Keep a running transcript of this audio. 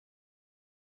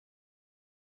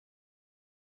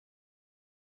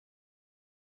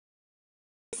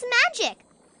magic.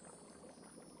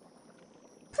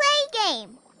 Play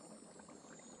game.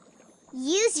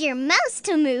 Use your mouse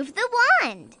to move the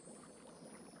wand.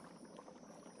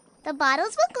 The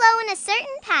bottles will glow in a certain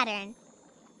pattern.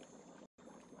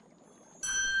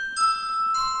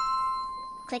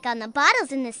 Click on the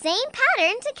bottles in the same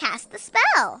pattern to cast the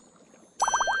spell.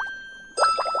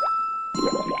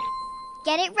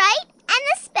 Get it right, and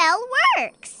the spell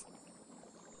works.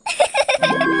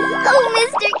 Oh,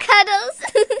 Mr. Cuddles.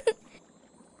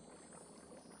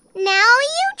 Now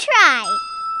you try.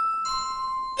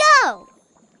 Go.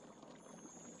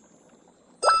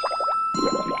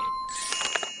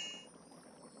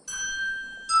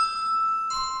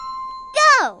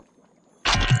 Go.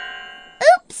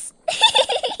 Oops.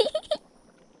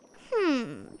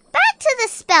 Back to the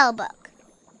spell book.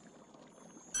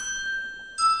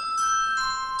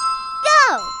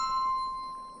 Go.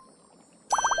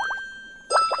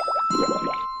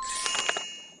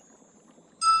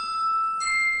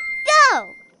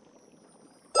 Go.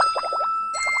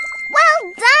 Well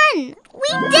done! We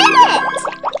did it!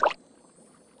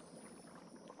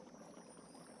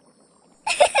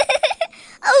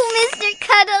 Oh, Mr.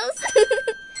 Cuddles.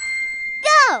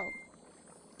 Go.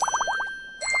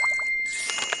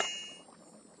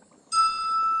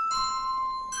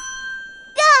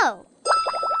 Go.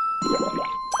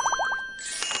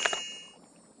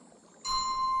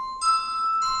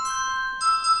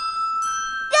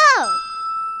 Go.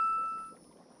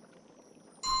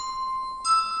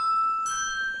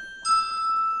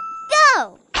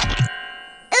 Go.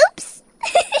 Oops.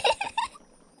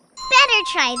 Better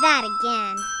try that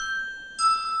again.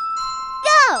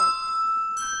 Go.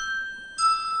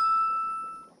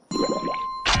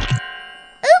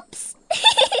 Oops.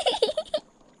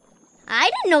 I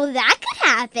didn't know that could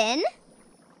happen.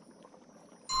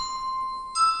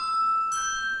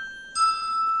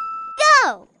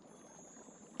 Go.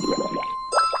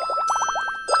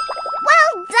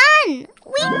 Well done!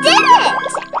 We did it!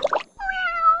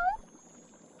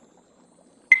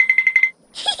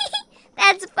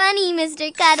 That's funny,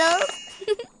 Mr. Cuddles.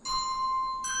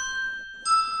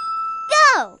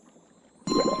 Go.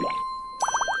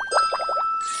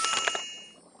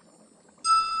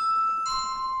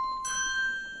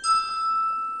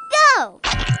 Go.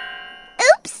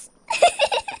 Oops.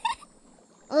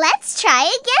 Let's try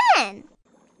again.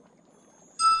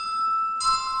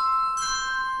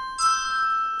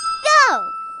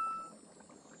 Go.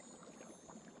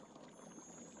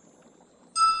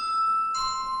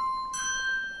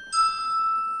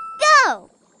 Go.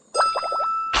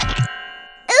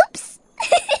 Oops.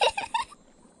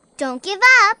 Don't give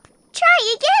up.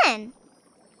 Try again.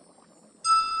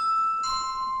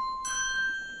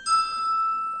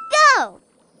 Go.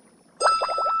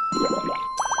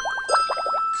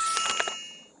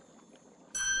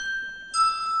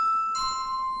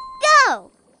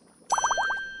 Go.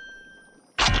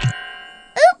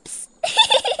 Oops.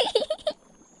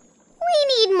 We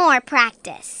need more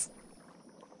practice.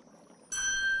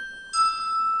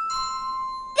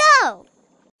 Go.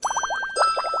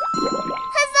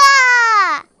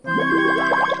 Huzzah!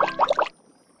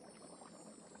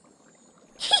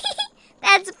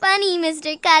 That's funny,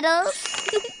 Mr. Cuddles.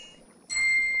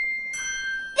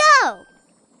 Go.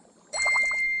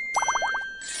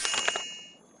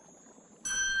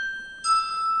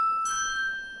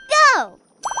 Go.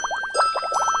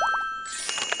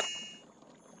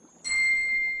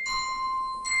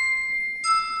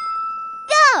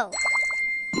 Go.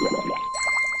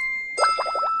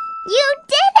 You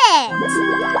did it!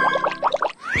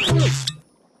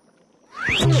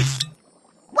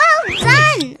 Well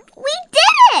done! We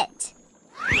did it!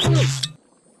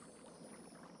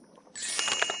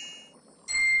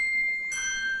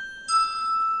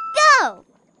 Go!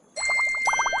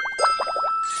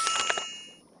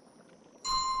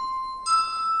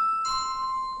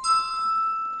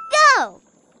 Go!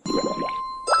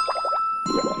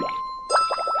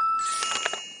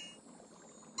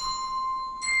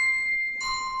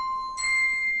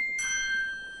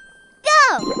 Go!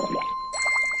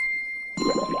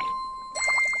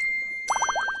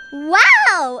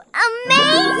 Wow!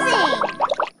 Amazing!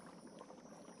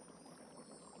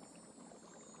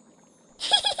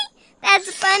 That's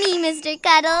funny, Mr.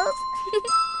 Cuddles.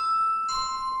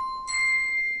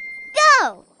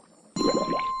 Go!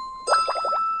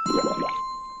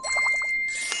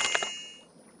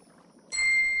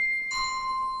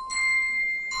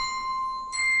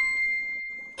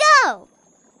 Go!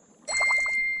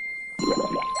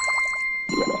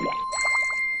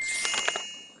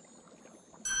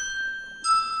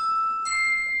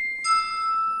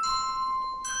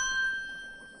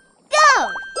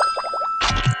 Go!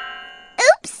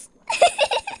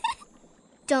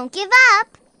 Don't give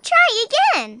up. Try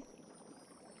again.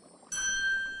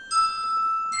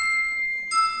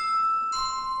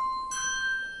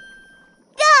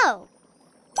 Go.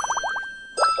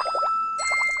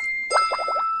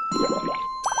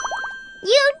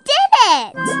 You did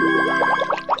it!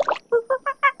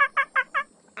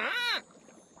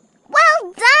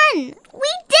 Well done!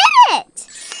 We did it!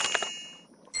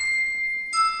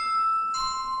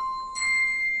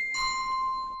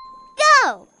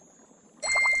 Go!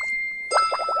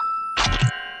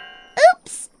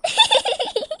 Oops!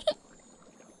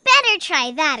 Better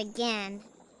try that again.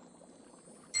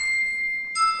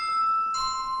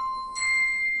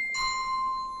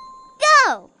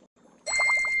 Go!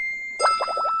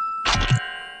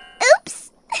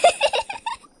 Oops!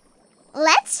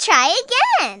 Let's try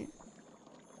again.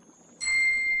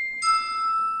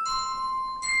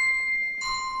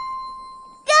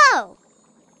 Go!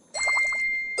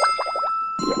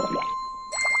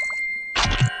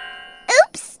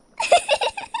 Oops!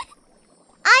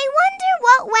 I wonder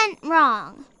what went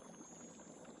wrong.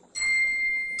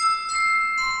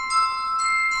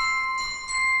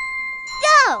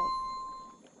 Go!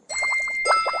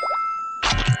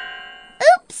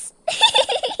 Oops!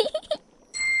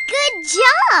 Good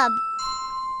job!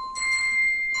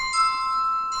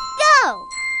 Go!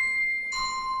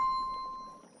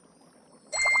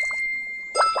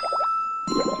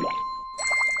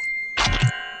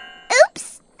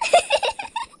 Oops!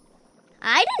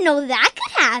 I didn't know that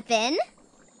could happen.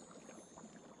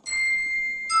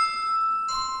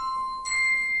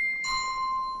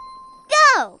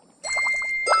 Go!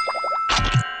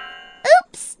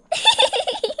 Oops!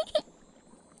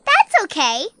 That's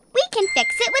okay. We can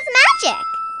fix it with magic.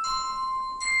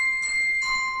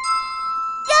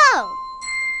 Go!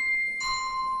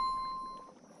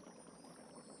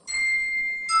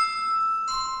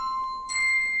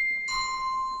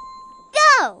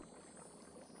 Go!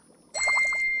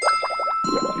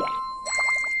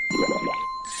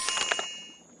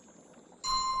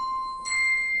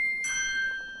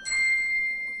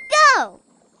 Go!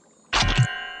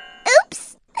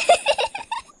 Oops!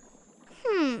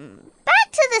 Back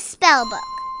to the spell book.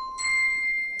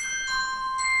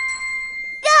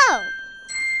 Go!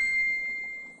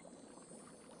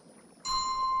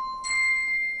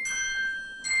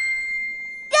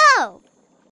 Go!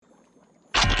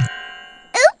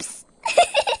 Oops!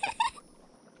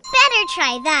 Better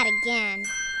try that again.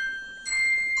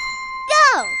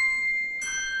 Go!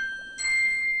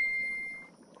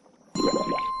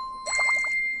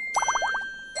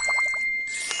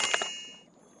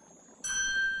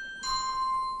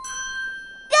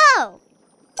 Go!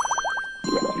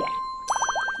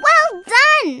 Well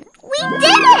done! We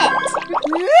did it!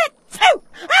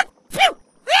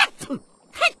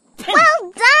 Well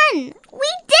done! We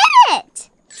did it!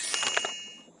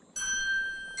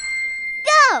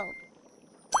 Go!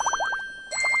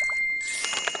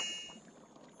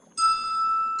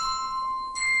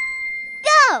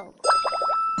 Go!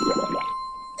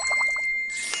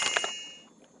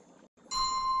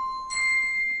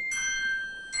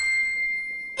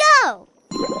 Go!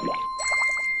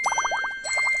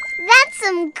 That's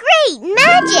some great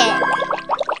magic!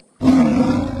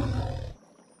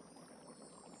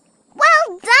 Well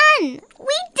done!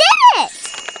 We did it!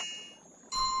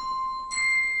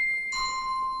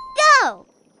 Go!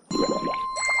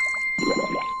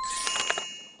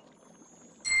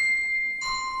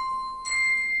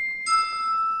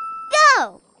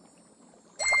 Go!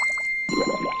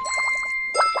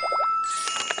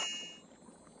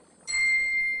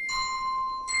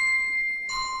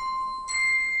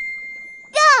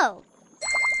 Go!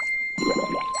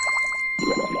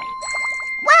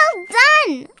 Well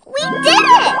done! We did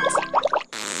it!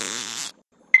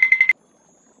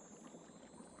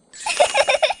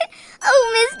 Oh,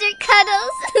 Mr.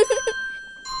 Cuddles!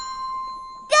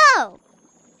 Go!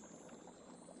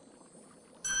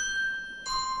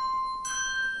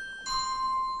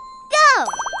 Go!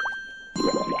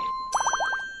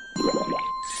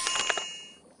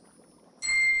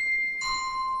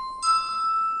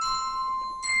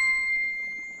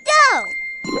 Go!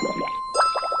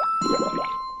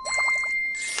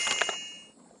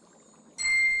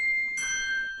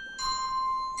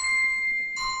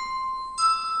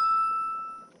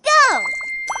 Go!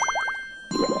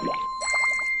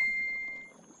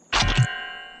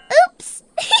 Oops!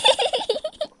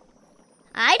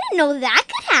 I didn't know that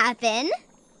could happen.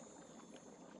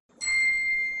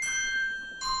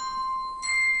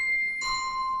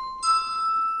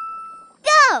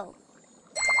 Go!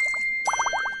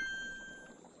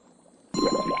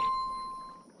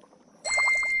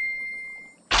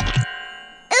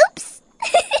 Oops!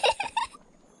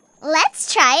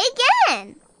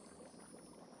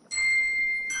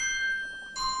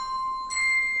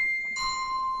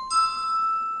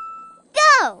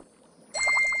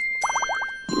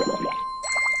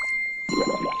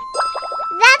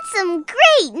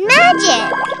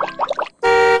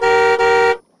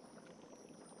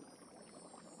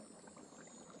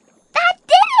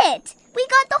 it! We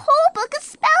got the whole book of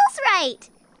spells right!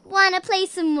 Wanna play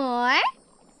some more?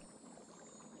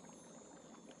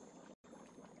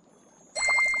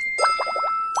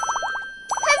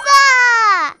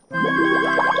 Huzzah!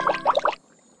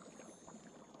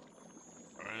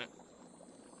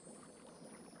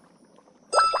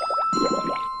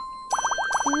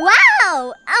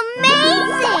 Wow!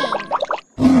 Amazing!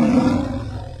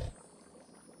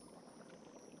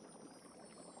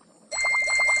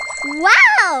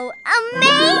 Wow!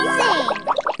 Amazing!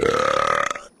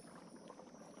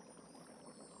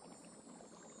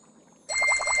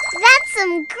 That's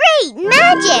some great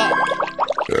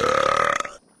magic!